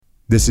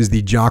This is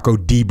the Jocko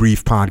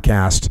Debrief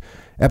Podcast,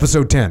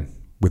 episode 10,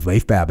 with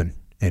Leif Babin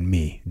and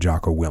me,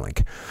 Jocko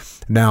Willink.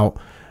 Now,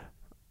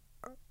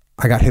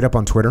 I got hit up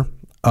on Twitter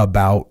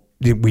about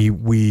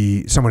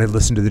someone had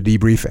listened to the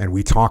debrief, and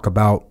we talk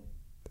about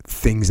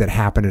things that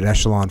happen at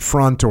Echelon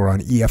Front or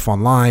on EF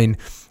Online,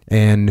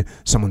 and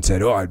someone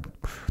said,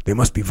 they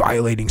must be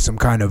violating some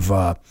kind of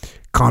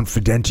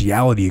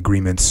confidentiality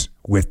agreements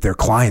with their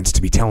clients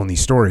to be telling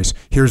these stories.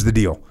 Here's the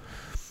deal.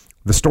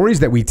 The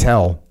stories that we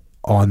tell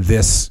on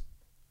this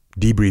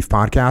debrief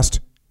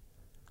podcast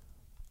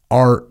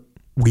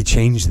we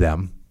change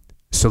them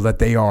so that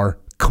they are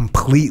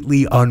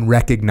completely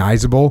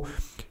unrecognizable,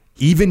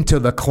 even to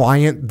the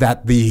client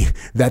that the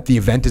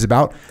event is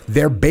about.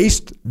 They're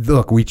based,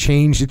 look, we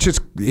changed, it's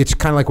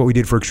kind of like what we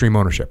did for Extreme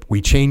Ownership.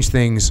 We changed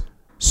things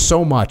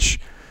so much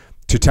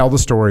to tell the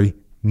story.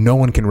 No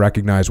one can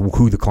recognize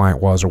who the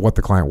client was or what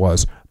the client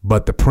was,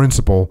 but the point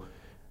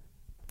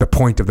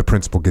of the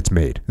principle gets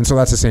made. And so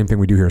that's the same thing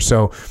we do here.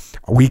 So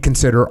we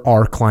consider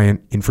our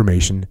client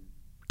information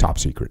top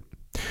secret.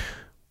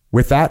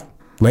 With that,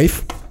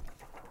 Leif,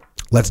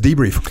 let's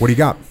debrief. What do you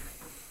got?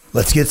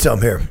 Let's get some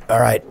here.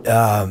 All right.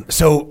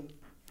 So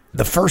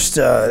the first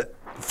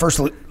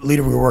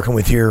leader we were working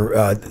with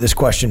here, this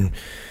question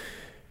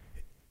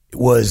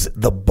was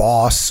the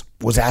boss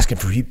was asking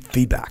for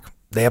feedback.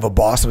 They have a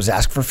boss that was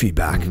asking for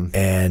feedback,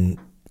 and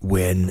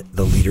when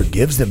the leader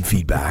gives them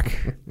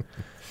feedback,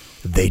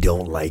 they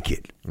don't like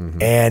it.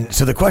 And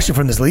so the question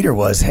from this leader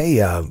was,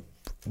 hey,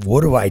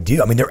 what do I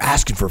do? I mean, they're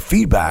asking for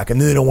feedback,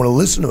 and then they don't want to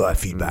listen to that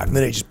feedback, and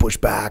then they just push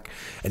back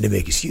and they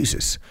make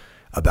excuses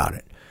about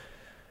it.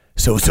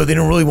 So they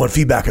don't really want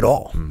feedback at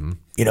all.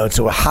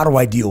 So how do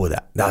I deal with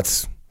that?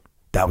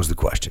 That was the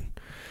question.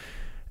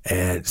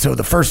 And so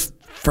the first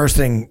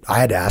thing I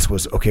had to ask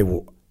was, okay,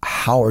 well,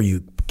 how are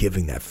you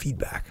giving that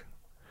feedback?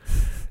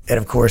 And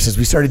of course, as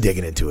we started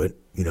digging into it,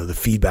 the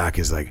feedback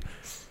is like,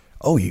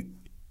 oh,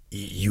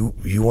 you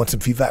want some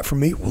feedback from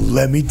me? Well,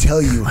 let me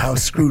tell you how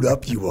screwed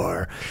up you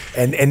are.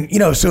 And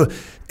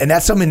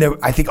that's something that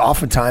I think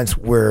oftentimes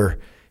where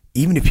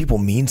even if people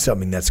mean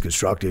something that's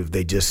constructive,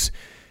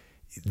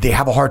 they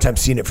have a hard time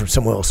seeing it from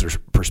someone else's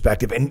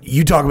perspective. And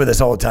you talk about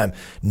this all the time.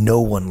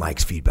 No one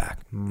likes feedback.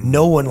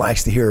 No one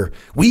likes to hear.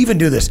 We even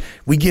do this.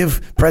 We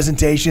give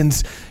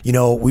presentations,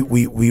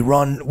 we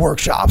run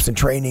workshops and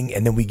training,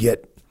 and then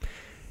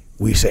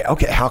we say,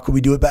 okay, how can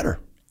we do it better?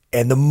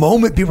 And the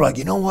moment people are like,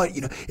 you know what,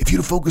 if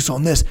you focus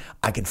on this,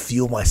 I can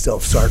feel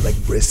myself start like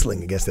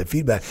bristling against that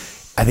feedback.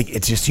 I think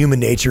it's just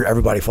human nature.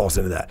 Everybody falls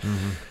into that.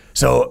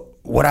 So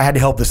what I had to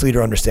help this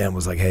leader understand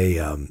was like,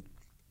 hey,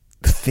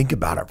 think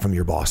about it from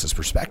your boss's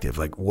perspective.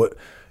 Like what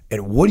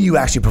are you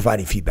actually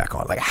providing feedback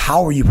on? Like,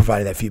 how are you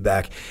providing that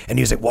feedback? And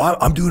he was like, well,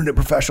 I'm doing it in a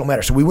professional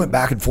manner. So we went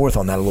back and forth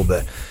on that a little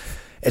bit.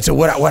 And so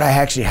what I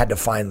actually had to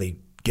finally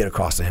get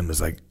across to him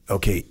was like,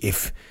 okay,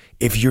 if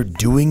you're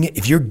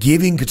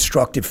giving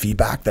constructive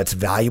feedback that's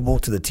valuable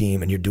to the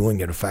team and you're doing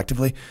it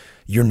effectively,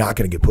 you're not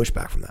going to get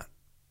pushback from that.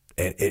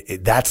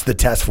 And that's the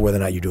test for whether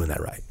or not you're doing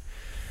that right.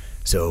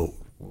 So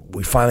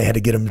we finally had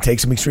to get him to take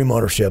some extreme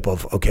ownership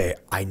of, okay,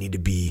 I need to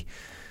be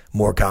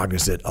more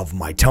cognizant of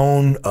my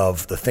tone,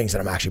 of the things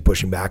that I'm actually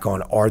pushing back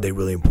on. Are they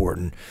really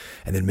important?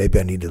 And then maybe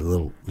I need a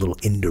little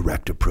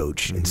indirect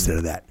approach instead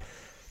of that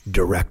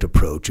direct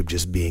approach of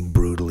just being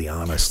brutally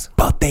honest.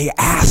 But they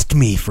asked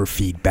me for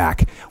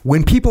feedback.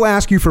 When people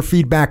ask you for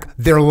feedback,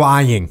 they're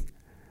lying.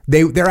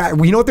 You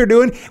know what they're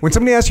doing? When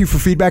somebody asks you for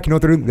feedback, you know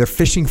what they're doing? They're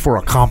fishing for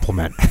a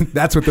compliment.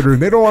 That's what they're doing.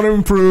 They don't want to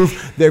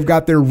improve. They've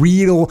got their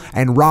reel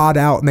and rod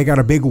out, and they got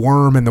a big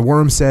worm, and the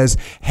worm says,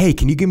 hey,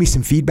 can you give me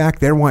some feedback?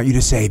 They want you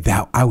to say,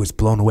 that I was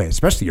blown away,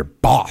 especially your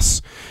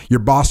boss. Your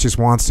boss just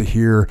wants to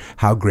hear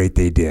how great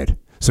they did.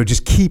 So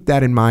just keep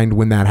that in mind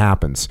when that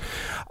happens.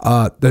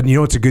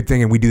 It's a good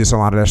thing, and we do this a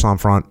lot at Echelon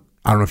Front.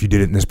 I don't know if you did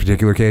it in this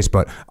particular case,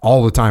 but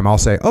all the time I'll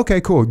say,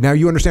 okay, cool. Now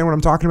you understand what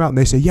I'm talking about? And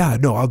they say, yeah,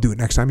 no, I'll do it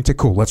next time. You say,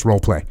 cool, let's role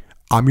play.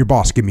 I'm your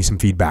boss. Give me some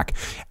feedback.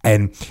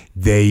 And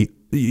they,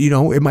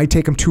 it might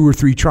take them 2 or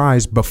 3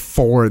 tries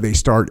before they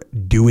start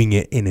doing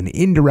it in an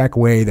indirect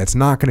way that's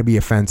not going to be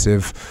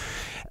offensive.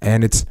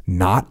 And it's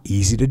not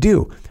easy to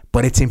do,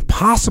 but it's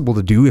impossible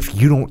to do if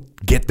you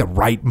don't get the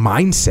right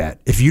mindset.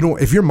 If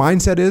your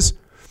mindset is,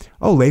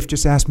 oh, Leif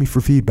just asked me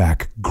for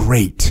feedback.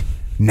 Great.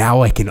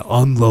 Now I can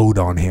unload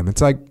on him.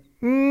 It's like,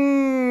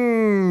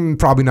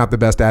 probably not the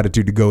best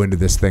attitude to go into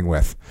this thing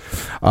with.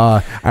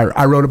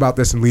 I wrote about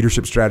this in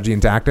Leadership Strategy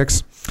and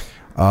Tactics.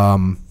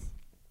 And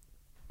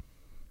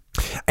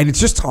it's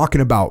just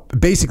talking about,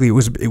 basically it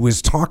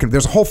was talking,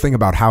 there's a whole thing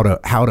about how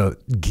to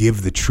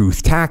give the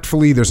truth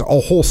tactfully. There's a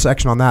whole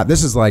section on that.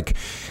 This is like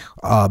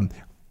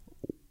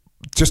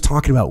just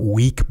talking about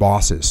weak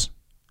bosses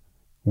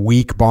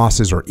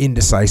or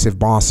indecisive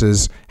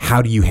bosses.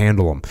 How do you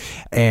handle them?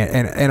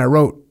 And I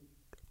wrote,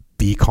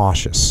 be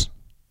cautious.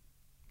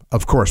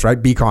 Of course, right?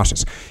 Be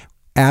cautious.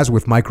 As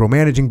with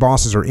micromanaging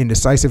bosses or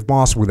indecisive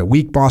boss, with a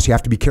weak boss, you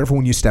have to be careful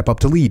when you step up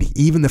to lead.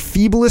 Even the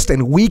feeblest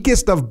and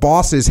weakest of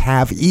bosses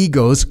have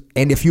egos,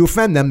 and if you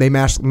offend them, they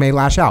may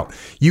lash out.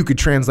 You could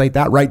translate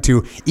that right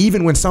to,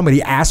 even when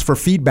somebody asks for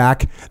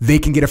feedback, they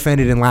can get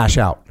offended and lash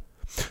out.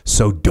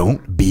 So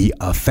don't be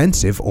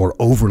offensive or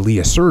overly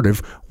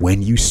assertive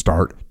when you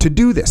start to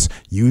do this.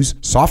 Use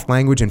soft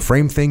language and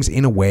frame things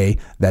in a way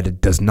that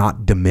it does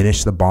not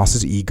diminish the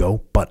boss's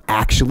ego, but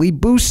actually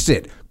boosts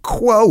it.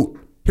 Quote,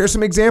 here's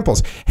some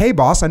examples. Hey,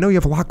 boss, I know you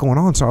have a lot going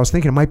on, so I was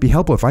thinking it might be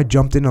helpful if I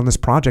jumped in on this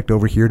project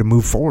over here to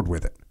move forward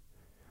with it.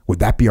 Would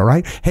that be all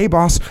right? Hey,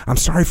 boss, I'm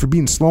sorry for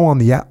being slow on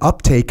the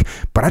uptake,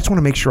 but I just want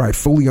to make sure I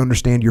fully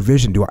understand your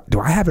vision. Do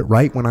I have it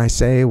right when I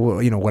say,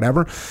 well,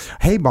 whatever?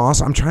 Hey,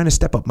 boss, I'm trying to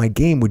step up my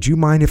game. Would you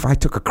mind if I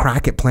took a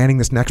crack at planning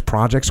this next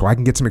project so I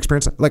can get some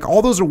experience? Like,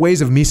 all those are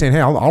ways of me saying,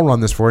 hey, I'll run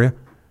this for you.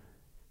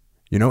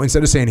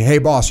 Instead of saying, hey,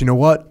 boss, you know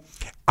what?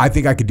 I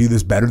think I could do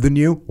this better than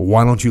you.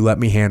 Why don't you let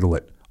me handle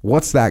it?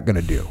 What's that going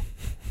to do?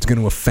 It's going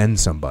to offend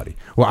somebody.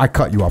 Well, I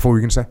cut you off. What were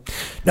you going to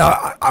say? No,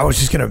 I was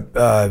just going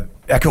to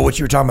echo what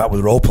you were talking about with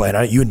role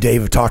playing. You and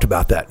Dave have talked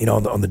about that,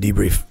 on the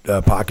debrief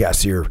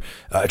podcast here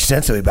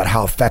extensively about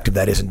how effective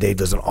that is, and Dave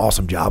does an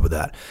awesome job of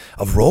that,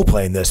 of role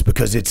playing this,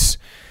 because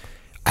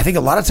I think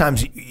a lot of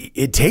times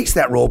it takes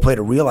that role play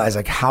to realize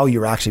like how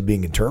you're actually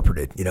being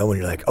interpreted. When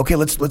you're like, okay,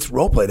 let's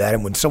role play that,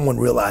 and when someone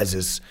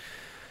realizes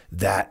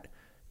that,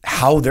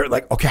 how they're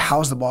like, okay,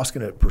 how is the boss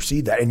going to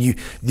perceive that? And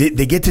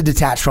they get to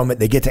detach from it,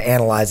 they get to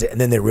analyze it,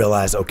 and then they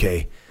realize,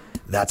 okay,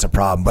 that's a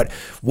problem. But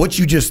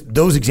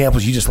those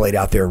examples you just laid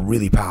out there are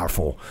really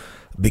powerful,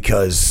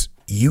 because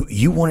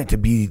you want it to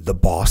be the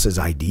boss's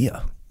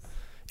idea.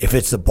 If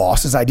it's the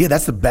boss's idea,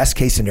 that's the best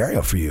case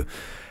scenario for you.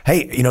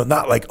 Hey,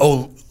 not like,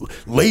 oh,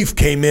 Leif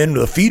came in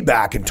with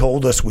feedback and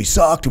told us we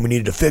sucked and we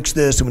needed to fix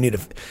this and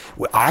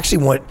I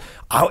actually want,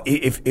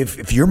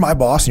 if you're my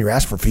boss and you're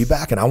asking for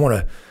feedback, and I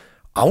want to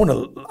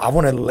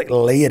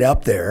lay it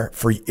up there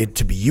for it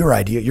to be your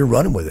idea. You're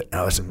running with it.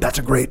 And I said, that's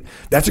a great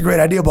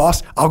idea,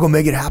 boss. I'll go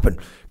make it happen.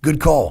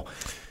 Good call.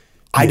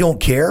 I don't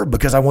care,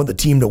 because I want the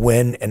team to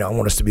win and I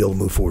want us to be able to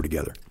move forward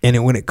together.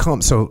 And when it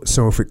comes, so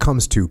if it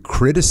comes to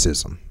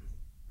criticism,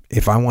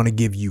 if I want to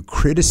give you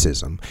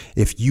criticism,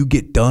 if you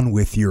get done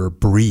with your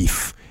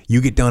brief, you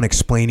get done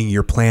explaining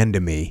your plan to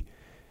me,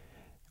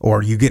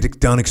 or you get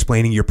done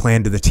explaining your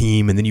plan to the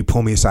team, and then you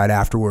pull me aside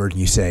afterward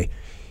and you say,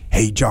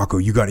 hey, Jocko,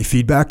 you got any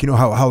feedback?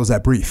 How was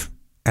that brief?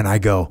 And I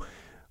go,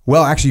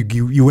 well, actually,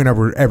 you went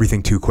over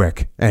everything too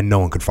quick and no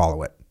one could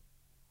follow it,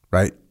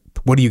 right?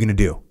 What are you going to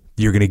do?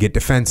 You're going to get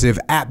defensive.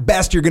 At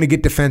best, you're going to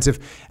get defensive.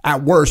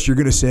 At worst, you're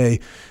going to say,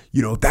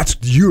 that's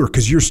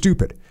because you're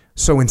stupid.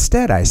 So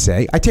instead, I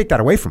take that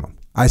away from him.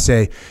 I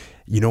say,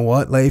 you know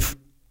what, Leif?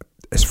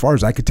 As far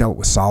as I could tell, it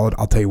was solid.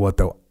 I'll tell you what,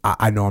 though.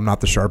 I know I'm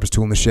not the sharpest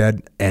tool in the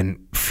shed.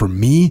 And for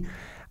me,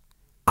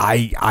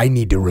 I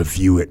need to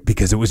review it,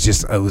 because it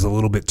was a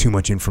little bit too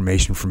much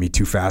information for me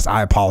too fast.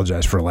 I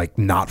apologize for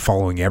not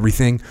following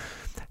everything.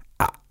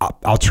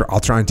 I'll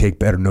try and take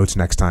better notes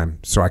next time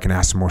so I can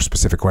ask some more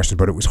specific questions,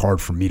 but it was hard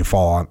for me to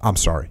follow. I'm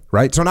sorry,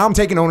 right? So now I'm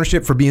taking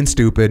ownership for being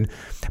stupid,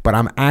 but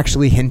I'm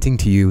actually hinting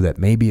to you that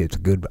maybe it's a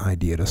good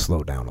idea to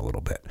slow down a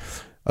little bit.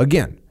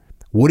 Again,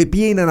 would it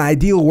be in an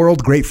ideal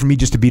world great for me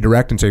just to be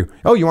direct and say,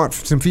 oh, you want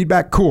some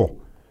feedback?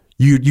 Cool.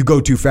 You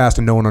go too fast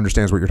and no one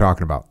understands what you're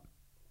talking about.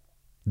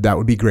 That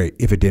would be great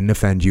if it didn't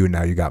offend you and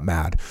now you got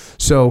mad.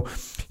 So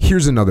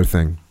here's another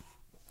thing.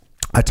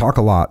 I talk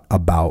a lot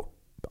about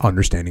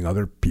understanding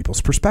other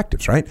people's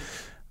perspectives, right?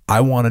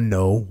 I want to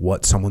know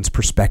what someone's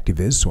perspective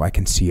is so I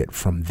can see it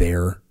from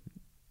their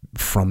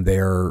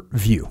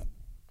view.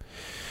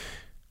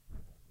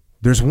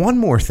 There's one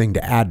more thing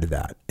to add to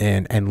that.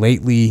 And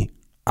lately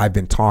I've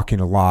been talking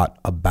a lot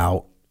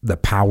about the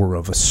power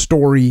of a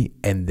story.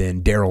 And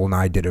then Daryl and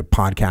I did a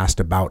podcast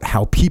about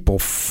how people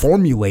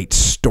formulate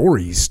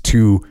stories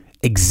to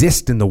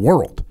exist in the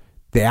world.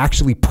 They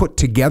actually put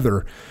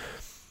together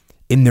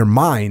in their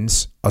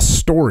minds a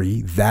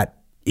story that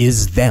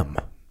is them.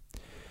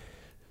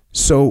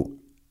 So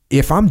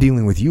if I'm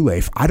dealing with you,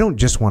 Leif, I don't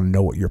just want to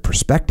know what your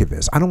perspective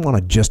is. I don't want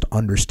to just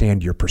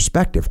understand your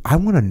perspective. I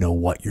want to know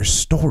what your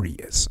story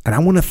is. And I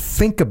want to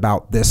think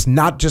about this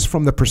not just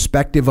from the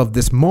perspective of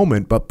this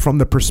moment, but from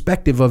the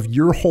perspective of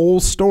your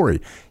whole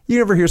story. You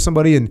ever hear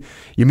somebody and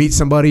you meet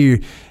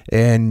somebody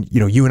and,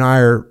 you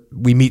and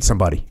we meet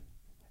somebody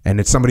and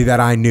it's somebody that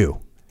I knew.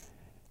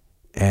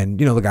 And,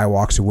 the guy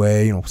walks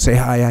away, say,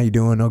 hi, how you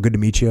doing? Oh, good to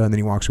meet you. And then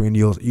he walks away and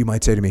you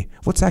might say to me,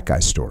 what's that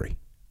guy's story?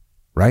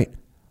 Right?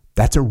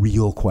 That's a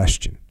real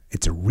question.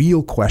 It's a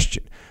real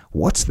question.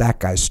 What's that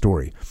guy's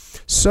story?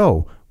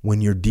 So when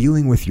you're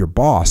dealing with your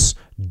boss,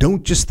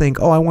 don't just think,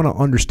 oh, I want to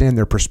understand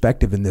their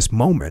perspective in this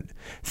moment.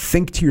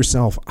 Think to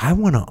yourself, I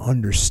want to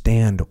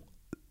understand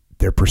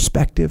their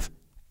perspective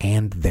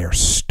and their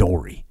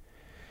story.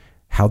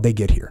 How'd they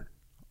get here?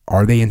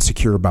 Are they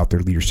insecure about their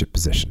leadership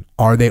position?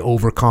 Are they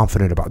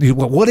overconfident about it?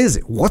 What is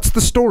it? What's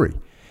the story?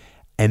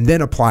 And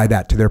then apply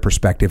that to their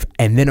perspective,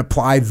 and then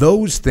apply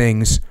those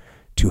things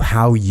to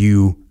how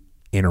you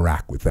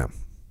interact with them.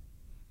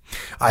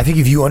 I think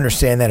if you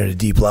understand that at a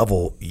deep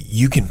level,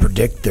 you can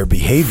predict their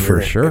behavior.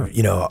 For sure.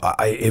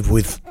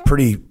 With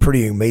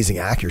pretty amazing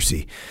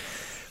accuracy.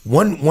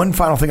 One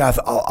final thing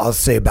I'll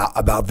say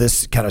about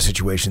this kind of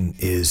situation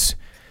is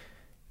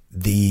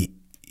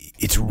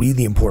it's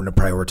really important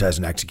to prioritize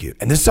and execute.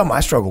 And this is something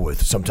I struggle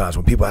with sometimes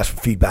when people ask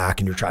for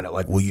feedback and you're trying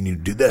to you need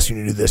to do this, you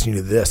need to do this, you need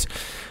to do this.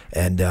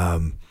 And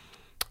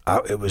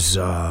it was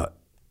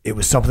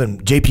something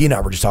JP and I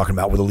were just talking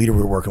about with a leader we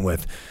were working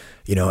with,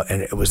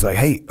 and it was like,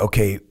 hey,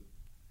 okay,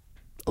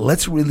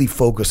 let's really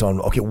focus on,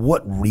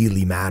 what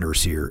really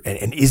matters here?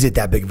 And is it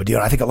that big of a deal?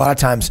 And I think a lot of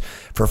times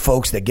for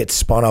folks that get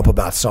spun up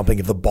about something,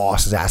 if the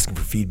boss is asking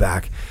for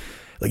feedback,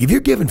 like if you're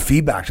giving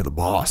feedback to the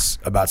boss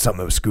about something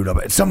that was screwed up,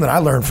 it's something I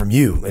learned from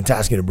you in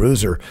Tasking a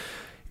Bruiser.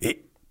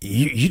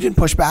 You didn't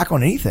push back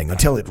on anything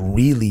until it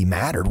really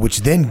mattered, which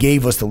then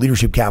gave us the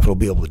leadership capital to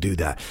be able to do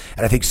that.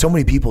 And I think so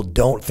many people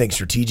don't think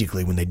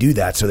strategically when they do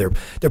that. So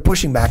they're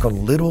pushing back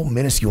on little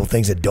minuscule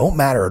things that don't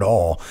matter at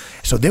all.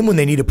 So then when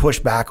they need to push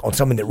back on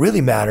something that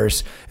really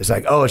matters, it's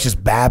like, oh, it's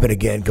just Babbitt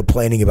again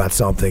complaining about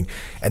something.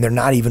 And they're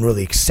not even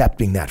really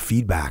accepting that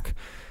feedback.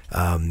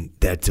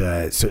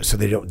 So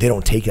they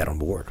don't take that on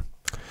board.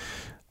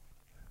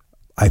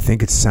 I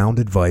think it's sound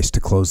advice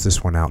to close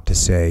this one out to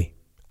say,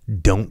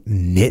 don't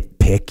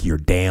nitpick your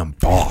damn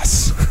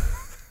boss.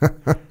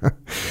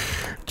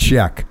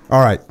 Check. All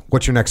right.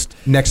 What's your next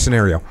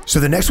scenario? So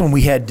the next one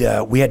we had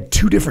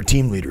two different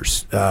team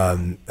leaders,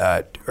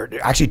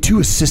 actually two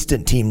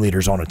assistant team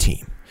leaders on a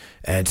team,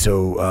 and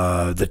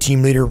so the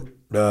team leader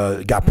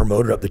got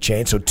promoted up the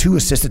chain. So two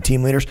assistant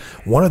team leaders.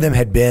 One of them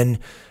had been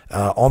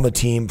on the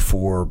team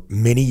for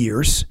many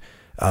years,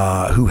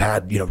 who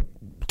had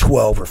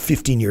 12 or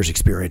 15 years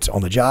experience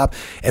on the job,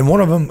 and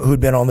one of them who had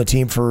been on the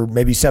team for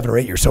maybe 7 or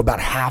 8 years, so about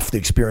half the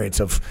experience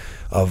of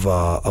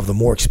the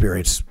more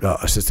experienced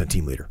assistant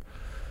team leader.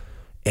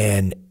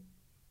 And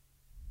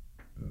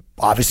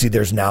obviously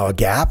there's now a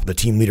gap. The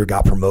team leader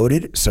got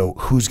promoted, so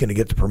who's going to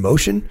get the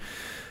promotion?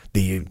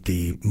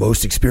 The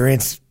most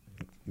experienced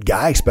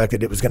guy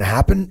expected it was going to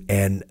happen,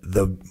 and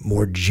the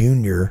more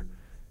junior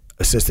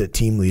assistant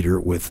team leader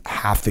with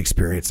half the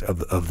experience of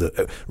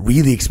the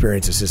really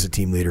experienced assistant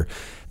team leader,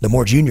 the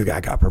more junior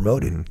guy got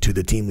promoted to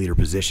the team leader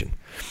position.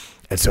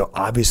 And so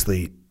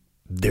obviously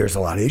there's a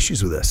lot of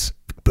issues with this,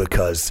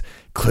 because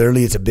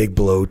clearly it's a big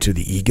blow to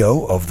the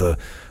ego of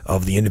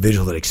the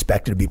individual that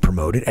expected to be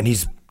promoted. And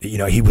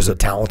he was a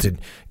talented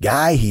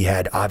guy. He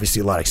had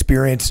obviously a lot of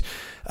experience.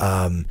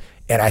 And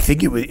I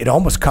think it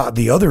almost caught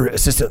the other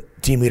assistant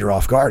team leader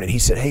off guard. And he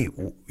said, hey,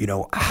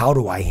 how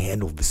do I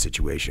handle this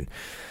situation?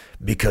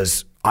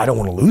 Because I don't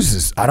want to lose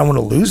this. I don't want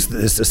to lose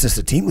this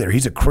assistant team leader.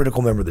 He's a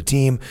critical member of the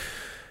team.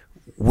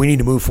 We need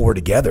to move forward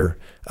together.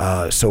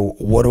 So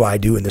what do I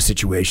do in this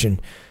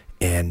situation?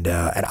 And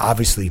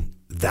obviously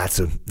that's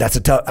a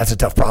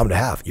tough problem to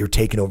have. You're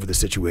taking over the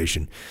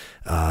situation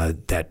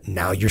that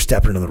now you're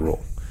stepping into the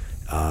role.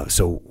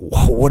 So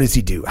what does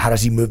he do? How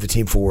does he move the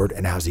team forward?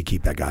 And how does he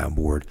keep that guy on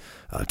board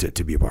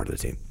to be a part of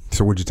the team?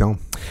 So what'd you tell him?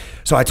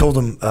 So I told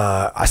him,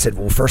 I said,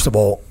 well, first of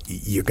all,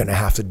 you're going to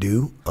have to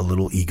do a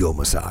little ego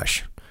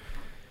massage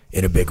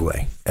in a big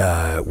way,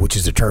 which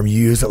is a term you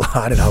use a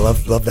lot. And I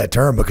love that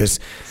term, because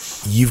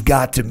you've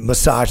got to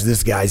massage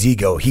this guy's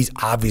ego. He's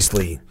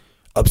obviously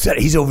upset.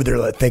 He's over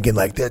there thinking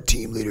like, that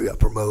team leader got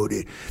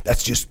promoted.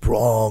 That's just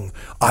wrong.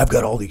 I've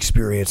got all the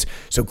experience.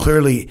 So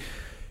clearly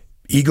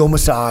ego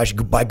massage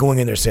by going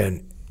in there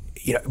saying,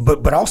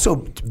 but also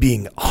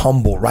being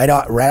humble right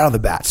out of the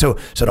bat. So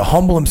to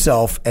humble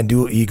himself and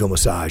do an ego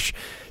massage,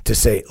 to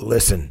say,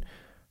 listen,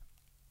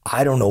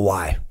 I don't know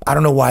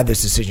why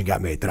this decision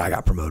got made that I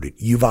got promoted.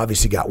 You've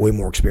obviously got way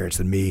more experience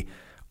than me.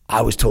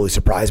 I was totally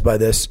surprised by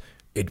this.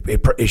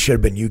 It should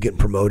have been you getting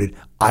promoted.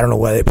 I don't know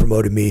why they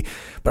promoted me,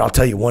 but I'll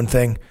tell you one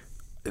thing.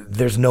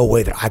 There's no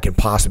way that I can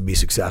possibly be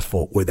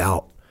successful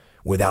without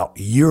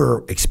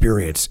your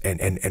experience,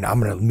 and I'm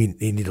going to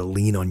need to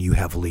lean on you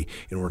heavily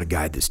in order to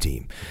guide this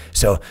team.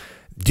 So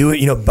do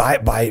it,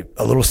 by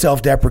a little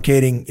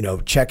self-deprecating,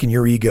 checking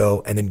your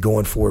ego, and then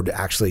going forward to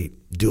actually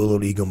do a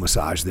little ego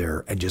massage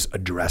there and just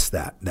address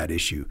that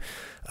issue.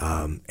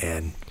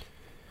 And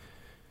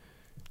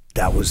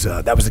that was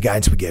the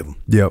guidance we gave him.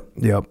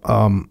 Yep.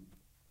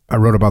 I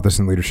wrote about this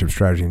in Leadership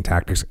Strategy and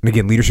Tactics. And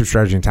again, Leadership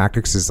Strategy and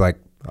Tactics is like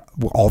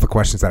all the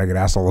questions that I get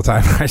asked all the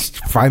time. I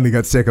finally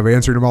got sick of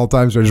answering them all the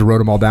time, so I just wrote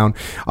them all down.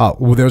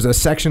 Well, there's a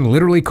section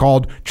literally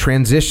called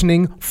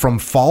Transitioning from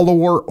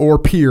Follower or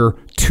Peer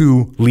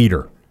to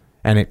Leader.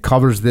 And it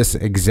covers this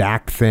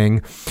exact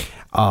thing.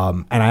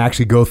 And I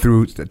actually go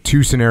through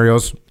 2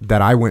 scenarios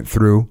that I went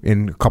through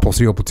in a couple of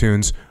SEAL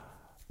platoons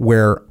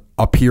where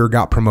a peer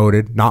got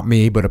promoted, not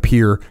me, but a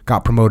peer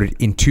got promoted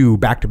in 2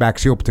 back-to-back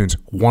SEAL platoons.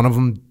 One of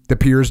them, the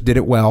peers did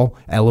it well,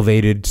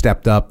 elevated,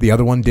 stepped up. The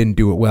other one didn't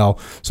do it well.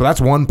 So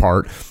that's one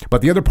part.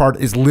 But the other part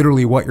is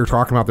literally what you're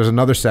talking about. There's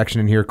another section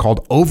in here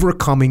called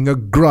Overcoming a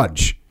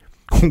Grudge,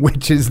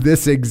 which is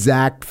this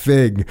exact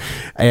thing.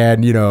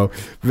 And,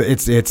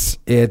 it's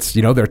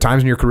there are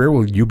times in your career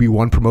where you'll be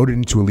promoted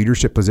into a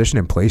leadership position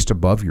and placed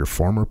above your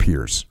former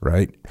peers,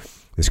 right?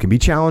 This can be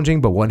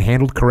challenging, but when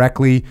handled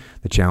correctly,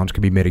 the challenge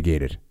can be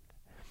mitigated.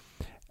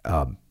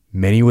 Some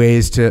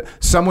ways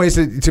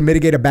to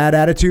mitigate a bad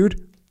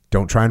attitude.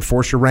 Don't try and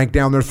force your rank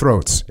down their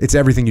throats. It's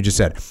everything you just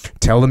said.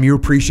 Tell them you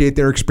appreciate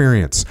their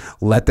experience.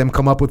 Let them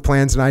come up with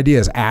plans and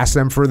ideas. Ask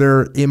them for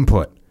their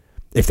input.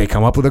 If they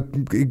come up with a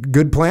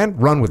good plan,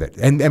 run with it.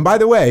 And by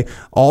the way,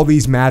 all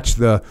these match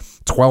the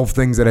 12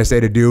 things that I say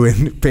to do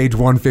in page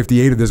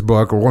 158 of this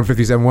book, or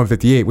 157,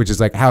 158, which is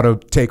like how to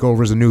take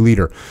over as a new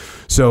leader.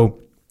 So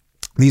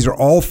these are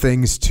all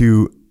things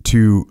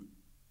to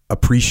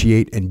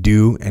appreciate and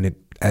do. And it,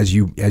 as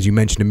you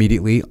mentioned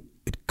immediately,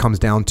 it comes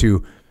down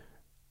to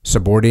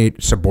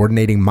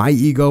subordinating my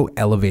ego,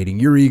 elevating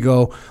your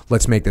ego.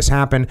 Let's make this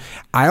happen.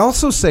 I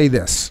also say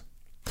this,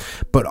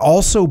 but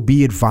also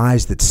be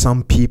advised that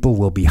some people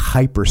will be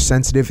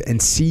hypersensitive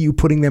and see you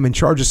putting them in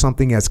charge of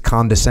something as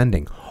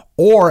condescending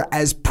or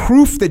as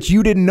proof that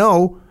you didn't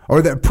know,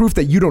 or that proof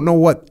that you don't know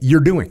what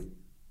you're doing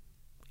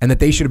and that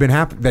they should have been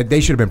happy, that they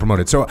should have been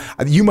promoted. So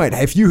you might,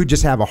 if you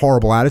just have a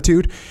horrible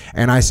attitude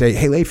and I say,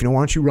 hey, Leif, why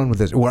don't you run with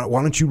this? Why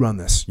don't you run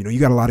this? You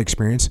got a lot of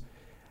experience.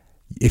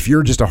 If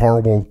you're just a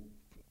horrible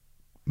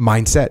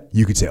mindset,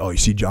 you could say, oh, you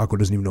see, Jocko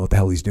doesn't even know what the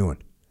hell he's doing.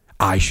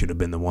 I should have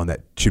been the one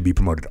that should be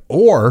promoted.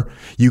 Or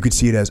you could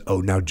see it as,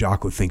 oh, now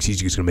Jocko thinks he's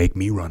just going to make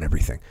me run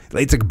everything.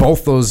 It's like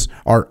both those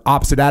are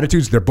opposite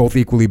attitudes. They're both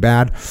equally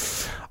bad.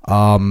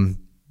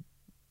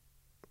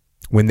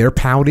 When they're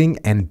pouting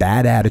and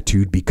bad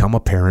attitude become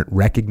apparent,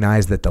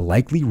 recognize that the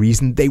likely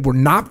reason they were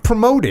not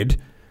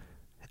promoted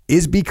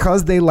is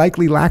because they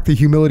likely lack the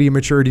humility and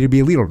maturity to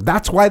be a leader.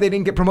 That's why they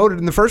didn't get promoted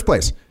in the first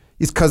place.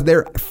 It's because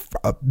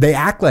they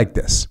act like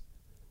this.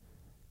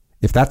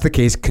 If that's the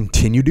case,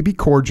 continue to be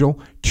cordial,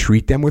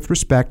 treat them with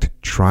respect,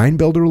 try and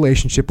build a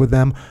relationship with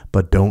them,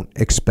 but don't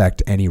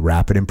expect any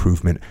rapid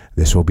improvement.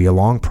 This will be a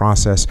long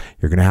process.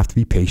 You're going to have to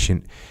be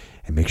patient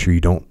and make sure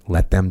you don't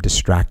let them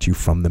distract you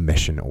from the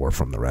mission or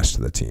from the rest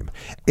of the team.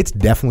 It's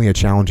definitely a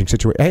challenging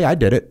situation. Hey, I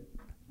did it.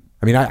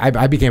 I mean,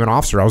 I became an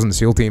officer. I was in the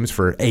SEAL teams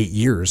for 8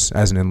 years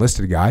as an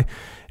enlisted guy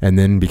and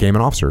then became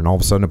an officer. And all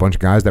of a sudden, a bunch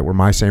of guys that were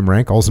my same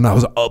rank, all of a sudden I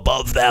was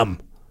above them.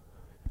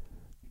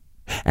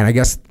 And I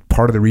guess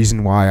part of the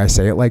reason why I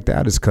say it like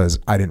that is because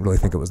I didn't really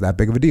think it was that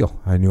big of a deal.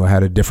 I knew I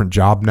had a different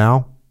job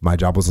now. My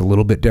job was a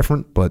little bit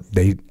different, but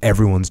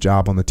everyone's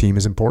job on the team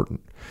is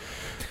important.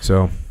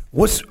 So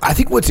I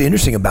think what's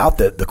interesting about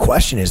the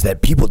question is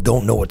that people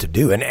don't know what to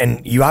do.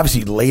 And you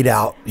obviously laid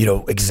out,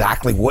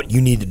 exactly what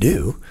you need to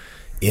do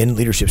in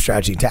leadership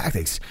strategy and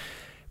tactics.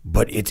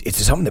 But it's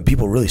something that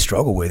people really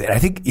struggle with. And I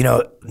think,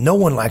 no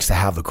one likes to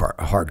have the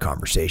hard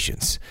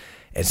conversations.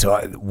 And so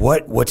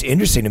what's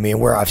interesting to me,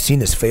 and where I've seen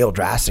this fail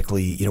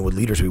drastically, with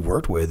leaders we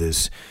worked with,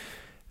 is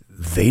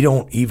they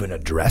don't even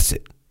address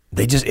it.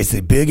 It's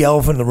the big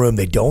elephant in the room.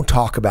 They don't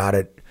talk about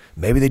it.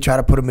 Maybe they try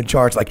to put them in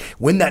charge. Like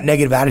when that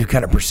negative attitude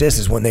kind of persists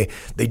is when they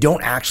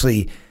don't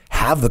actually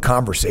have the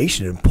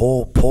conversation and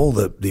pull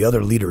the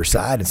other leader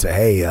aside and say,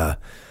 hey,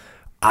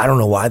 I don't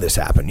know why this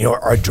happened,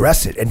 or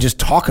address it and just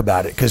talk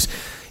about it, because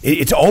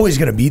it's always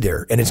going to be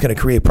there and it's going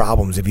to create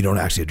problems if you don't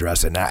actually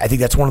address it. And I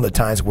think that's one of the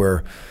times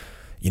where,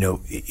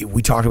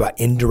 we talk about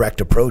indirect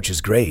approach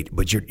is great,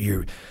 but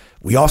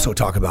we also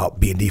talk about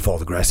being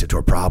default aggressive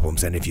toward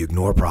problems. And if you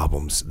ignore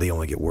problems, they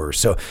only get worse.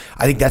 So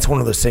I think that's one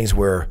of those things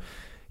where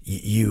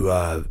you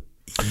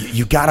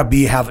got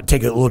to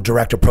take a little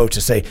direct approach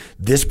to say,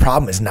 this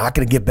problem is not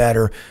going to get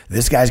better.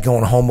 This guy's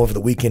going home over the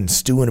weekend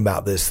stewing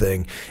about this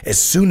thing. As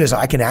soon as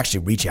I can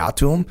actually reach out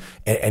to him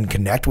and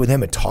connect with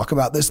him and talk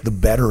about this, the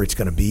better it's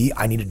going to be.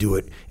 I need to do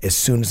it as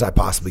soon as I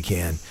possibly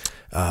can.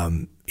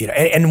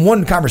 And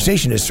one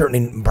conversation is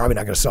certainly probably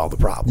not going to solve the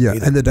problem. Yeah,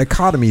 either. And the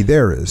dichotomy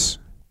there is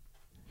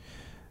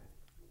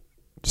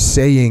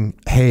saying,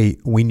 hey,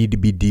 we need to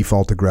be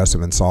default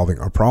aggressive in solving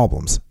our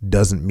problems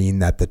doesn't mean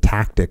that the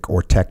tactic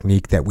or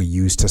technique that we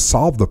use to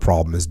solve the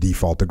problem is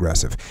default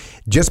aggressive.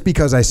 Just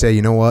because I say,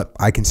 you know what,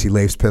 I can see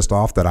Leif's pissed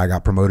off that I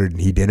got promoted and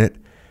he didn't,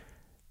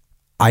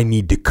 I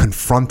need to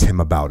confront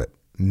him about it.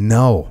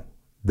 No,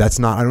 that's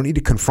not, I don't need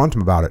to confront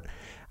him about it.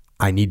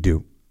 I need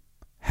to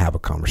have a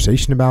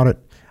conversation about it.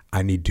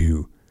 I need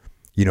to,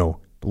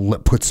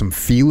 put some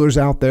feelers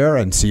out there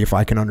and see if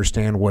I can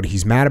understand what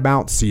he's mad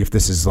about, see if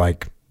this is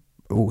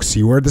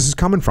see where this is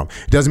coming from.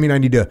 It doesn't mean I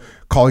need to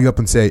call you up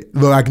and say,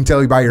 look, I can tell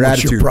you about your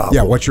attitude. Your problem?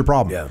 Yeah, what's your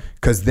problem? Yeah.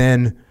 Because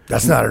then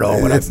that's not at all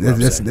what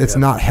it's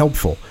not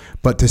helpful.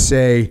 But to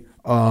say,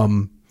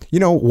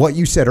 what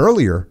you said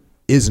earlier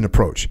is an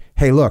approach.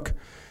 Hey, look,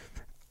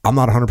 I'm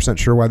not 100%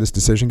 sure why this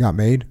decision got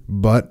made,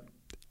 but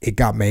it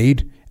got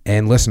made.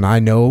 And listen, I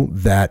know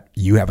that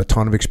you have a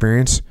ton of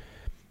experience,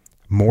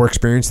 more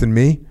experience than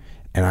me,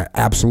 and I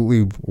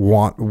absolutely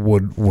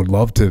would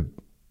love to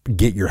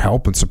get your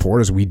help and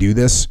support as we do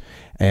this.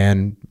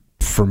 And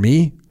for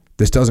me,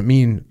 this doesn't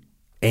mean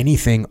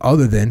anything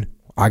other than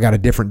I got a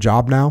different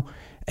job now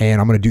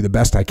and I'm going to do the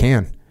best I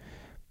can.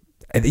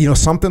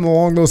 Something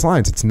along those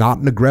lines. It's not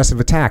an aggressive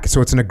attack.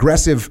 So it's an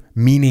aggressive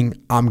meaning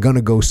I'm going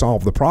to go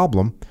solve the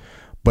problem,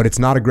 but it's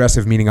not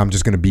aggressive meaning I'm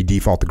just going to be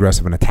default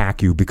aggressive and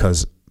attack you,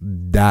 because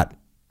that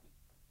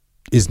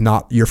is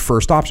not your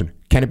first option.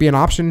 Can it be an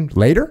option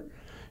later?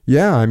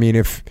 Yeah, I mean,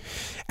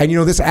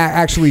 this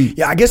actually...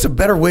 Yeah, I guess a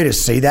better way to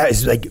say that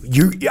is like,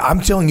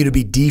 I'm telling you to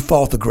be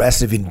default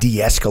aggressive in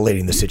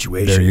de-escalating the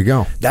situation. There you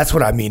go. That's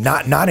what I mean.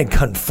 Not in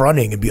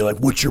confronting and be like,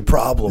 what's your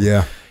problem?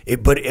 Yeah.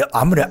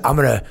 I'm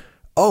gonna,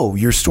 oh,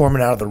 you're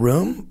storming out of the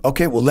room?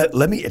 Okay, well,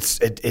 let me,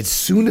 as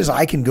soon as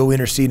I can go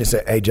intercede and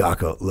say, hey,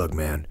 Jocko, look,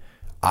 man,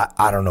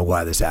 I don't know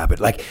why this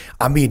happened. Like,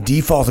 I'm being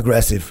default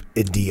aggressive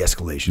in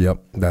de-escalation.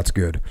 Yep, that's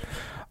good.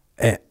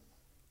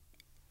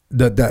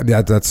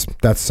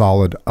 That's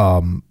solid.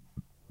 And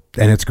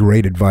it's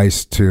great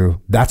advice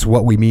too. That's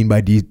what we mean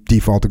by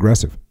default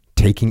aggressive.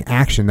 Taking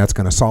action that's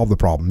going to solve the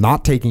problem,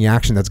 not taking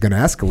action that's going to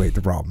escalate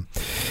the problem.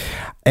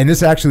 And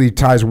this actually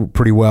ties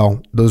pretty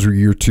well. Those are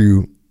your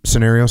two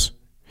scenarios.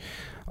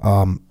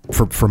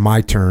 For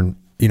my turn,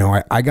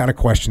 I got a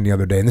question the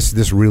other day, and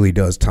this really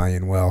does tie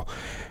in well.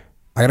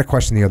 I got a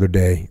question the other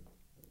day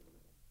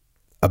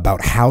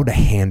about how to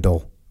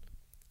handle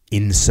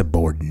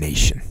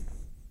insubordination.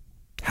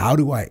 How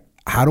do I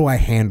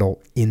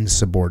handle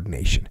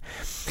insubordination?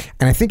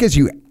 And I think as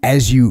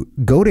you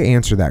go to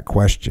answer that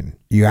question,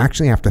 you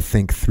actually have to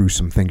think through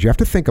some things. You have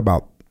to think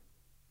about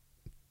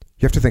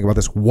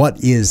this.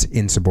 What is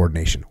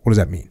insubordination? What does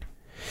that mean?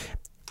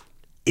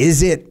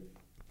 Is it,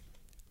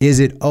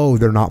 oh,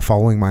 they're not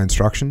following my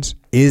instructions?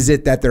 Is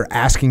it that they're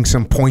asking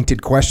some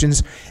pointed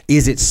questions?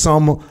 Is it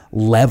some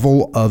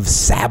level of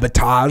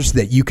sabotage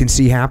that you can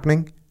see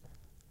happening?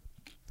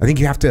 I think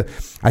you have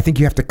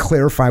to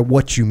clarify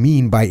what you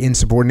mean by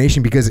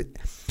insubordination, because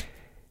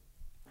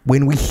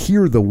when we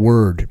hear the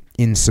word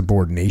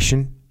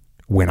insubordination,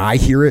 when I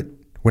hear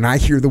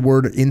the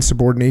word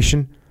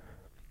insubordination,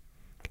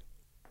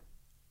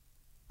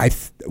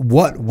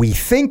 what we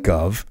think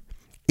of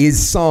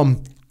is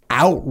some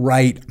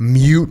outright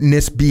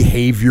mutinous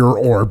behavior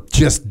or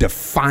just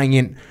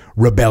defiant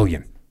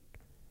rebellion.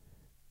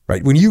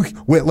 Right?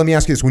 Let me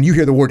ask you this. When you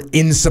hear the word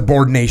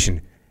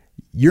insubordination,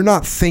 you're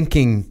not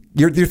thinking,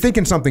 you're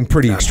thinking something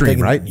pretty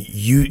extreme, right?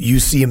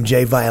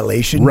 UCMJ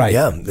violation. Right.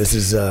 Yeah. This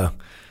is a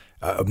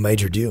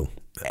major deal.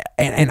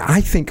 And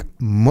I think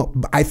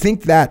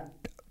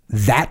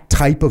that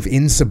type of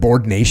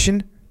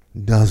insubordination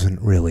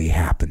doesn't really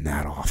happen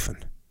that often.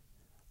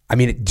 I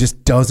mean, it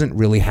just doesn't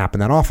really happen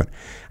that often.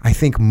 I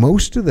think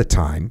most of the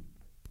time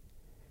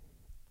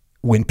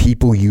when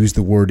people use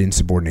the word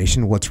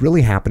insubordination, what's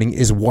really happening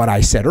is what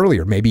I said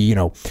earlier. Maybe,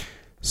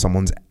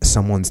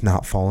 someone's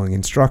not following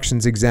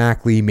instructions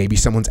exactly. Maybe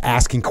someone's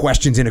asking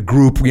questions in a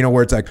group,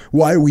 where it's like,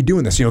 why are we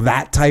doing this?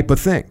 That type of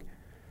thing.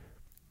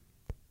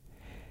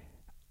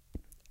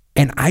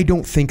 And I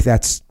don't think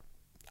that's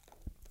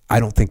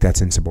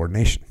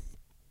insubordination.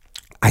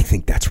 I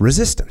think that's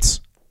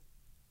resistance.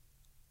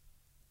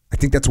 I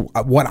think that's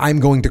what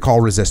I'm going to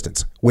call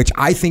resistance, which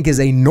I think is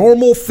a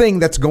normal thing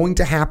that's going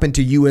to happen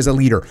to you as a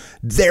leader.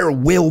 There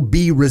will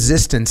be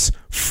resistance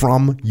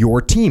from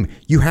your team.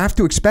 You have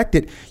to expect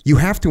it. You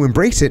have to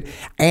embrace it.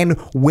 And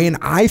when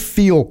I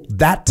feel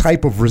that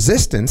type of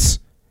resistance,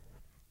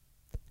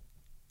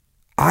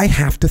 I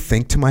have to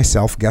think to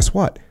myself, guess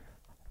what?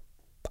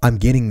 I'm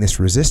getting this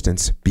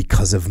resistance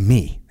because of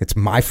me. It's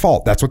my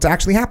fault. That's what's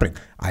actually happening.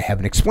 I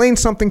haven't explained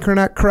something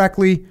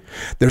correctly.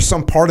 There's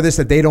some part of this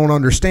that they don't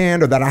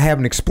understand or that I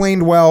haven't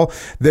explained well.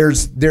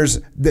 There's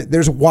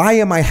why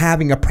am I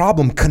having a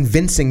problem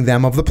convincing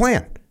them of the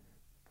plan?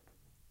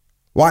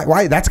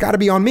 Why? That's got to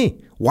be on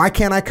me. Why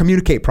can't I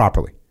communicate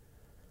properly?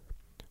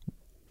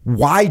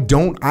 Why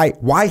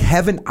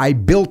haven't I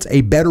built a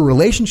better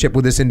relationship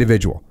with this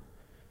individual?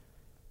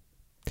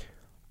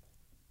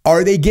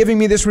 Are they giving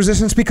me this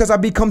resistance because I've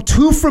become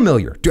too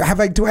familiar? Do I have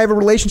a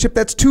relationship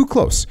that's too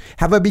close?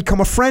 Have I become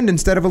a friend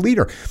instead of a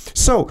leader?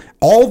 So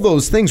all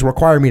those things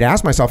require me to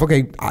ask myself,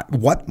 okay,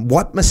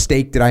 what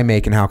mistake did I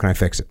make and how can I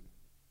fix it?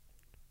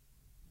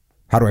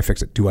 How do I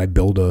fix it? Do I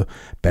build a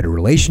better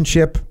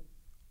relationship?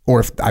 Or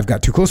if I've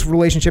got too close of a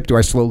relationship, do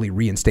I slowly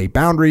reinstate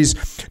boundaries?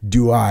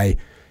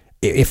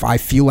 If I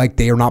feel like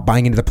they are not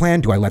buying into the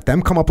plan, do I let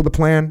them come up with a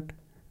plan?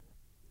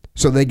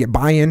 So they get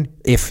buy-in.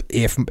 If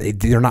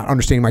they're not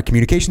understanding my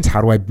communications,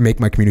 how do I make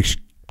my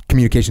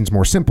communications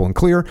more simple and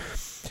clear?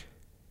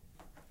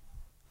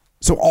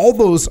 So all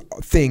those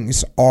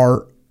things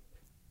are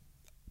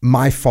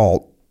my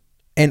fault,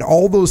 and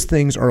all those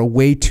things are a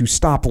way to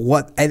stop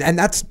and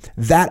that's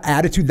that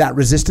attitude, that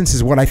resistance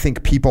is what I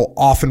think people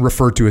often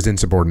refer to as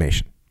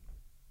insubordination.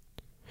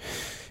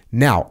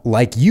 Now,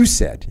 like you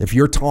said, if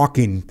you're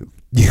talking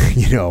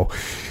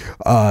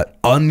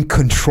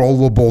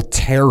uncontrollable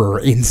terror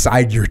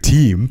inside your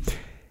team,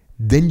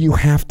 then you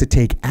have to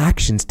take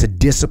actions to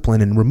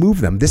discipline and remove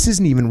them. This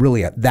isn't even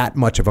really that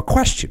much of a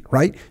question,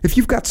 right? If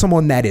you've got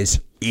someone that is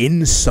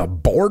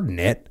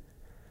insubordinate,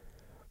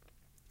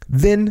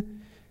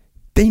 then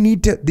you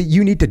need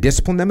to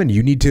discipline them, and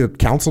you need to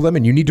counsel them,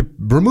 and you need to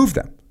remove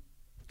them.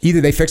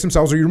 Either they fix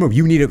themselves or you remove.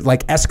 You need to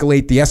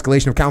escalate the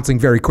escalation of counseling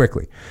very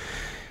quickly.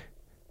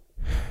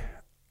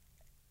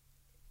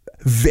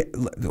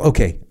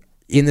 Okay,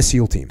 in the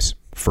SEAL teams,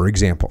 for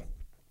example,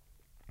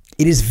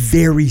 It is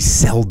very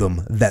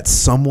seldom that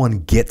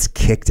someone gets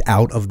kicked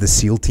out of the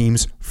SEAL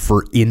teams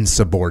for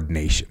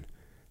insubordination.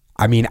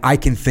 I mean, I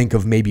can think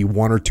of maybe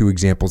one or two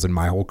examples in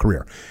my whole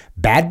career.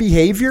 Bad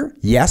behavior,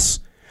 yes,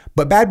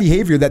 but bad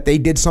behavior that they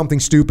did something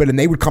stupid and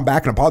they would come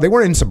back and apologize. They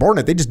weren't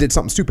insubordinate. They just did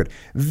something stupid.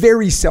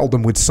 Very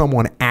seldom would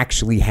someone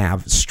actually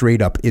have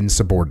straight up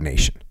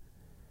insubordination.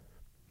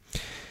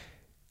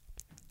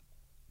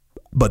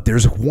 But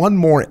there's one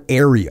more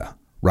area,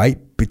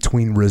 right,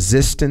 between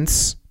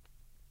resistance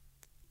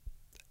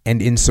and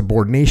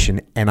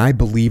insubordination. And I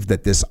believe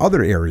that this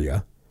other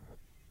area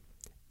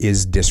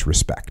is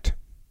disrespect.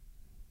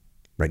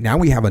 Right now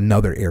we have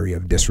another area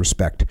of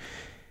disrespect.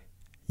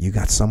 You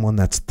got someone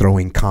that's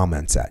throwing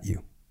comments at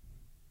you.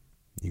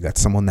 You got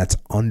someone that's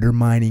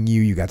undermining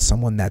you. You got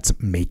someone that's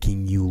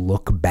making you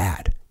look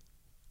bad.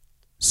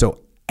 So,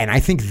 and I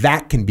think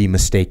that can be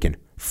mistaken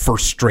for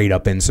straight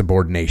up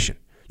insubordination.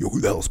 Yo, who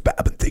the hell's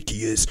Babin think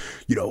he is?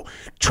 You know,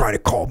 trying to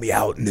call me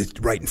out and it's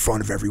right in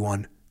front of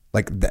everyone.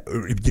 Like that,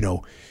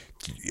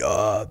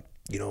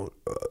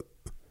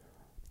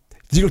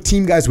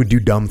 team guys would do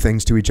dumb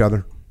things to each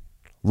other.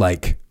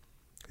 Like,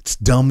 it's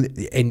dumb,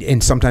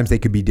 and sometimes they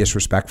could be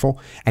disrespectful.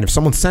 And if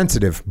someone's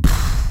sensitive,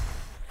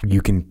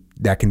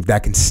 that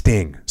can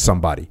sting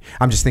somebody.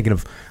 I'm just thinking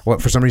of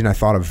for some reason I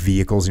thought of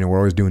vehicles. You know, we're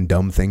always doing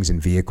dumb things in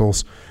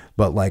vehicles.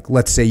 But like,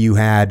 let's say you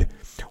had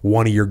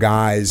one of your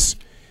guys,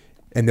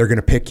 and they're going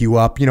to pick you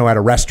up, at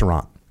a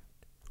restaurant,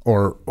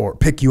 or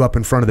pick you up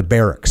in front of the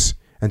barracks.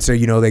 And so,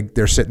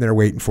 they're sitting there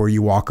waiting for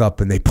you. Walk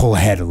up and they pull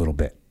ahead a little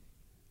bit.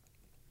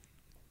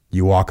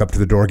 You walk up to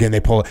the door again,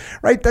 they pull it.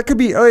 Right? That could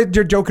be,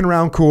 you're joking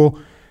around, cool.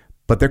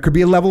 But there could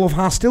be a level of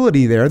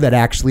hostility there that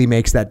actually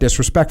makes that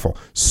disrespectful.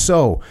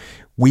 So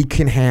we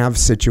can have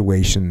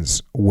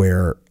situations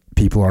where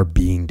people are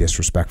being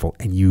disrespectful,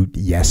 and you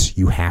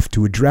have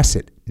to address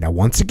it. Now,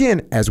 once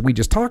again, as we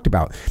just talked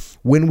about,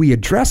 when we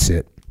address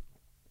it,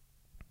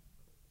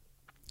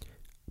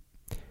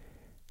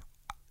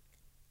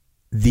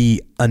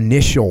 the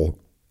initial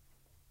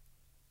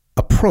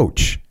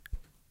approach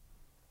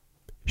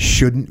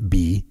shouldn't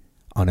be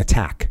an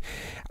attack.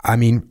 I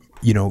mean,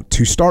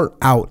 to start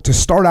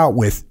out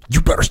with, you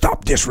better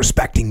stop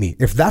disrespecting me.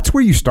 If that's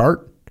where you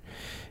start,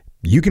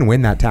 you can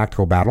win that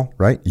tactical battle,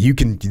 right? You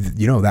can,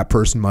 that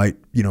person might,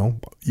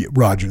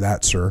 roger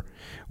that, sir.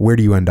 Where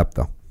do you end up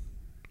though?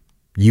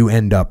 You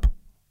end up,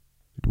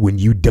 when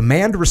you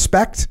demand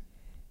respect,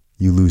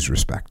 you lose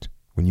respect.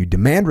 When you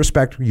demand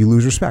respect, you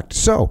lose respect.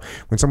 So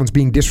when someone's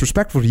being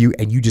disrespectful to you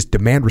and you just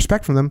demand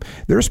respect from them,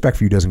 their respect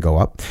for you doesn't go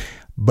up.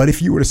 But if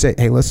you were to say,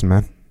 hey, listen,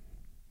 man,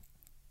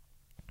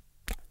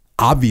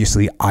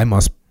 obviously I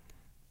must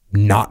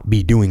not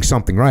be doing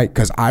something right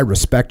because I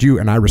respect you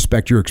and I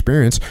respect your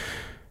experience,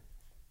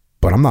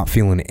 but I'm not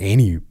feeling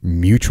any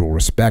mutual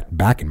respect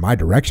back in my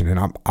direction,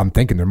 and I'm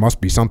thinking there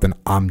must be something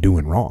I'm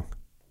doing wrong.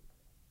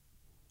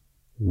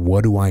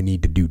 What do I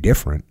need to do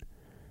different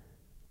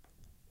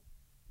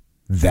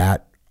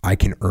that I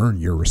can earn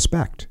your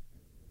respect?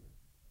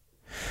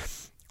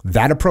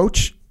 That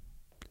approach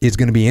is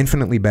going to be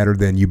infinitely better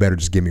than you better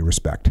just give me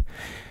respect.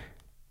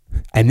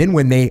 And then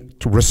when they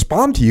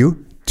respond to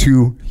you,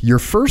 to your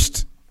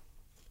first,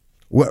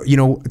 to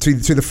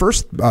the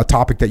first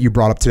topic that you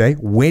brought up today,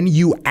 when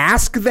you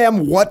ask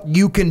them what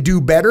you can do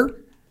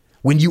better,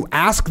 when you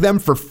ask them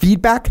for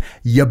feedback,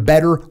 you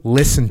better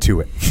listen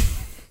to it.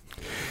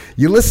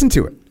 You listen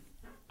to it.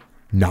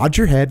 Nod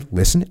your head,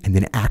 listen, and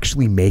then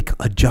actually make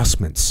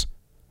adjustments.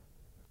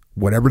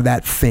 Whatever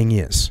that thing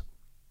is.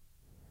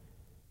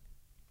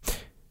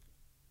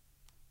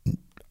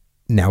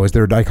 Now, is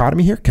there a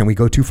dichotomy here? Can we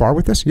go too far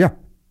with this? Yeah.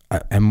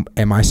 Am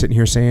I sitting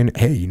here saying,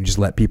 hey, you can just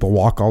let people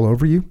walk all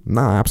over you?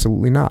 No,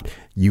 absolutely not.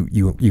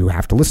 You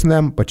have to listen to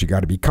them, but you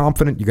got to be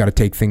confident. You got to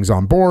take things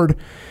on board.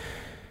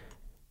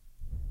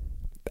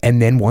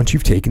 And then once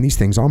you've taken these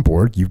things on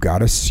board, you've got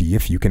to see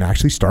if you can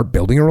actually start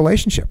building a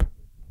relationship.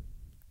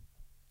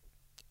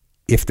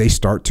 If they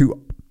start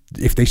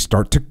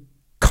to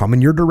come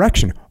in your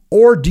direction,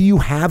 or do you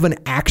have an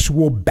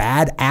actual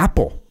bad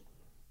apple,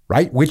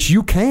 right? Which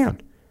you can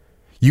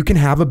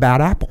have a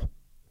bad apple.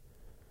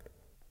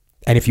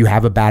 And if you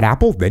have a bad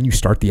apple, then you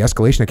start the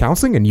escalation of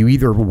counseling and you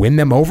either win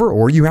them over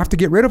or you have to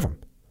get rid of them.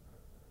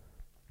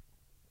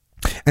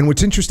 And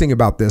what's interesting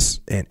about this,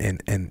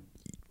 and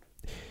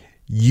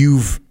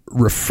you've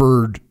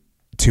referred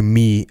to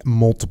me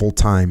multiple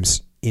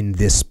times in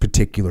this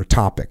particular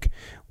topic.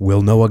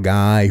 We'll know a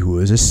guy who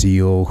is a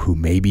SEAL who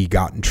maybe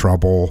got in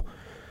trouble,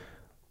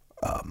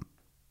 a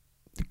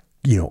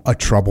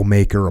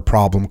troublemaker, a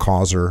problem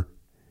causer.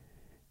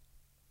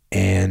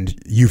 And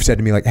you've said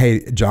to me like,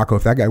 hey, Jocko,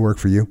 if that guy worked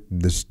for you,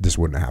 this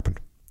wouldn't have happened.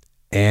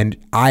 And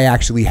I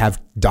actually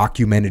have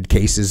documented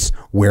cases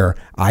where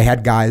I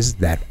had guys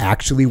that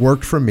actually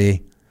worked for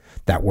me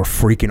that were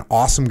freaking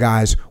awesome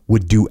guys,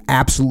 would do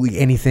absolutely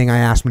anything I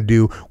asked them to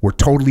do, were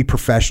totally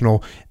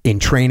professional in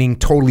training,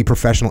 totally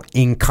professional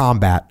in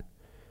combat.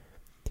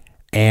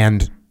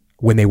 And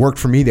when they worked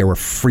for me, they were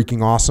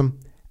freaking awesome.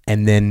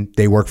 And then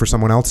they worked for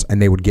someone else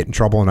and they would get in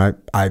trouble. And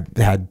I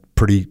had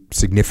pretty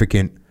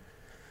significant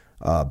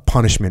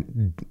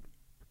punishment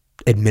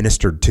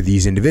administered to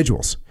these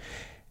individuals.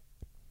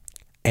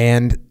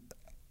 And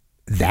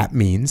that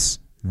means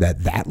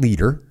that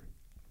leader,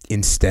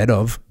 instead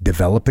of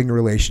developing a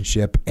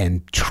relationship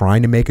and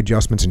trying to make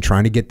adjustments and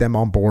trying to get them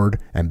on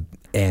board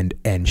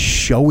and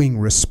showing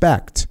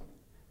respect,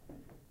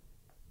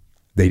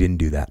 they didn't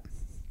do that.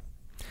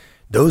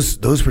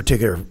 Those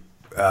particular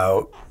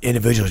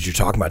individuals you're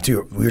talking about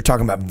too, we were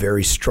talking about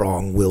very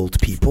strong-willed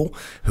people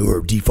who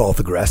are default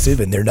aggressive,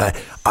 and they're not.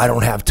 I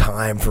don't have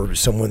time for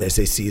someone that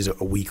they see as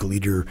a weak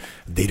leader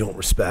they don't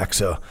respect.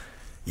 So,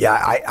 yeah,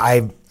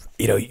 I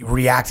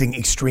reacting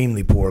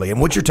extremely poorly.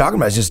 And what you're talking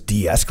about is just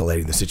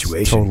de-escalating the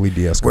situation. Totally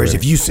de-escalating. Whereas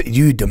if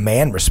you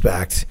demand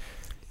respect,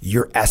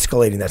 you're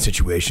escalating that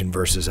situation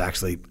versus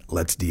actually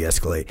let's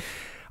de-escalate.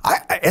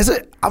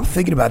 I'm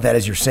thinking about that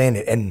as you're saying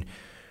it, and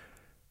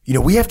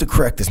we have to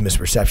correct this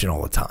misperception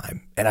all the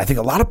time. And I think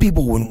a lot of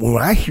people,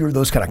 when I hear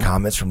those kind of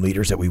comments from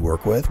leaders that we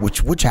work with,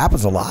 which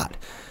happens a lot,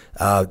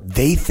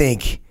 they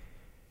think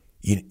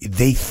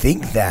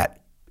that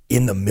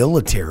in the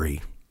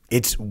military,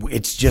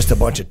 it's just a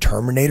bunch of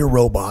Terminator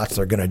robots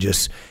that are going to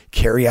just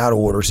carry out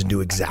orders and do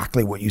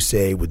exactly what you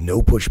say with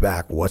no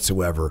pushback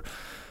whatsoever.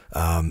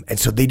 And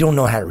so they don't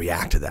know how to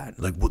react to that.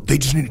 Like, well, they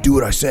just need to do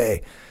what I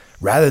say,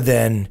 rather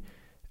than,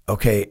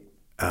 okay,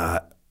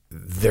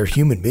 they're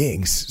human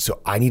beings,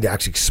 so I need to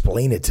actually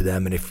explain it to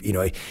them. And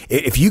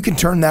if you can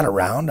turn that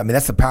around, I mean,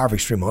 that's the power of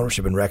extreme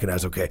ownership, and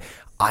recognize, okay,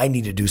 I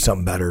need to do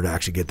something better to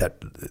actually get that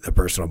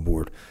person on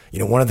board.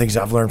 One of the things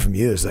I've learned from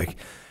you is, like,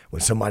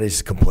 when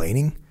somebody's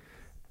complaining,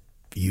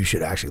 you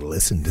should actually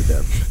listen to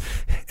them.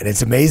 And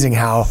it's amazing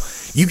how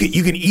you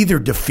can either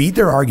defeat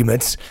their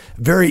arguments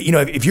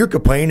if you're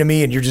complaining to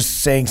me and you're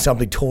just saying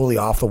something totally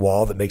off the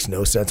wall that makes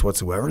no sense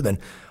whatsoever, then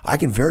I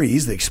can very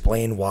easily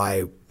explain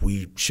why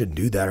we shouldn't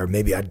do that, or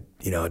maybe I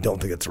don't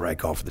think it's the right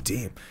call for the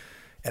team.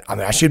 And I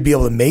mean, I should be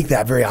able to make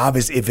that very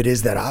obvious if it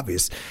is that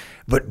obvious.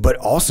 But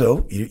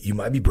also, you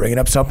might be bringing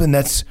up something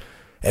that's,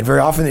 and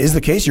very often is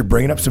the case, you're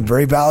bringing up some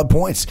very valid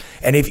points.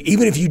 And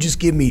even if you just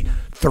give me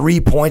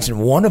 3 points and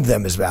one of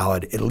them is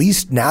valid, at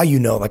least now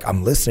like,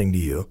 I'm listening to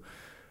you.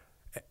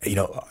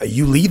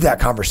 You leave that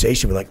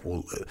conversation with, like,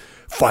 well,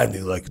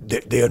 finally, like,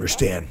 they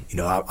understand,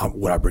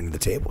 what I bring to the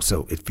table.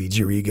 So it feeds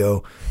your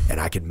ego, and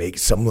I can make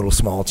some little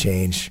small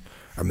change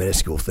or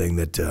minuscule thing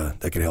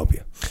that can help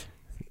you.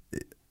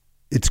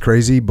 It's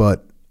crazy,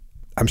 but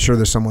I'm sure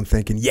there's someone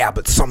thinking, yeah,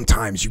 but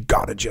sometimes you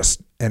gotta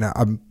just, and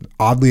I'm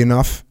oddly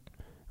enough,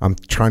 I'm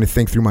trying to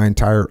think through I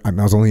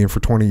was only in for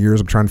 20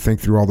 years. I'm trying to think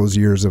through all those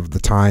years of the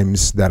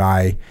times that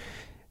I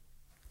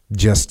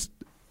just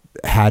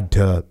had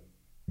to,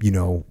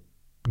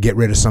 get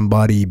rid of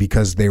somebody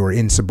because they were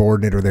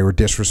insubordinate or they were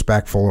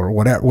disrespectful or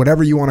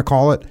whatever you want to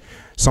call it.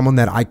 Someone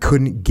that I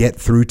couldn't get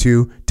through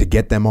to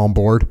get them on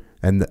board.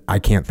 And I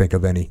can't think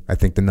of any. I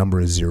think the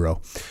number is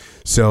 0.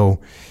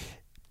 So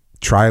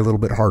try a little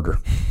bit harder.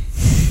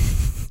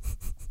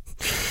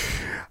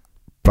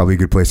 Probably a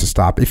good place to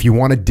stop. If you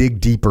want to dig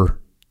deeper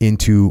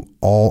into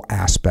all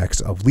aspects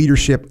of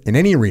leadership in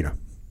any arena,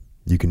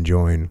 you can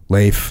join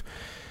Leif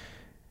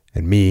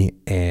and me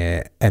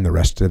and the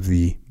rest of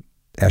the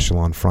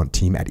Echelon Front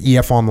team at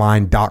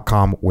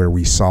efonline.com, where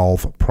we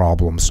solve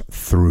problems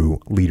through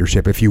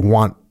leadership. If you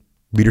want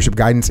leadership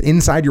guidance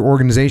inside your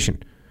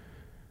organization,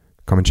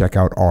 come and check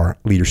out our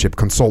leadership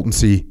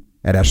consultancy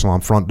at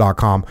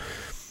echelonfront.com.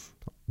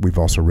 We've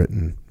also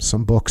written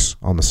some books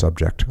on the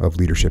subject of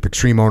leadership,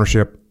 extreme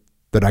ownership,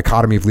 the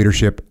dichotomy of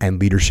leadership, and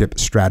leadership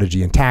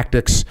strategy and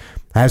tactics.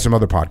 I have some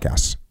other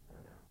podcasts.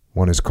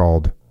 One is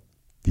called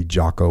the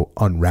Jocko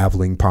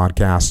Unraveling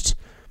Podcast.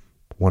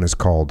 One is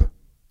called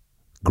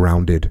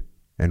Grounded,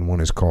 and one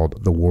is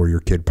called the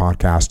Warrior Kid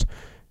Podcast.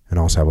 And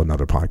I also have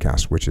another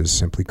podcast, which is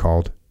simply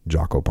called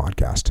Jocko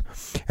Podcast.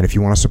 And if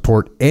you want to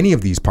support any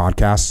of these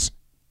podcasts,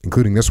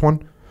 including this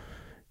one,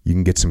 you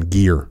can get some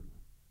gear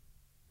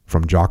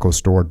from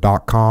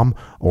jockostore.com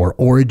or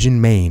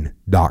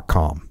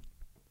originmain.com.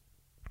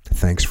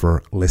 Thanks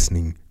for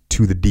listening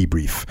to the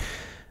debrief.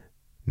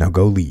 Now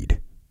go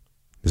lead.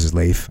 This is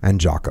Leif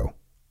and Jocko,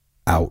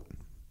 out.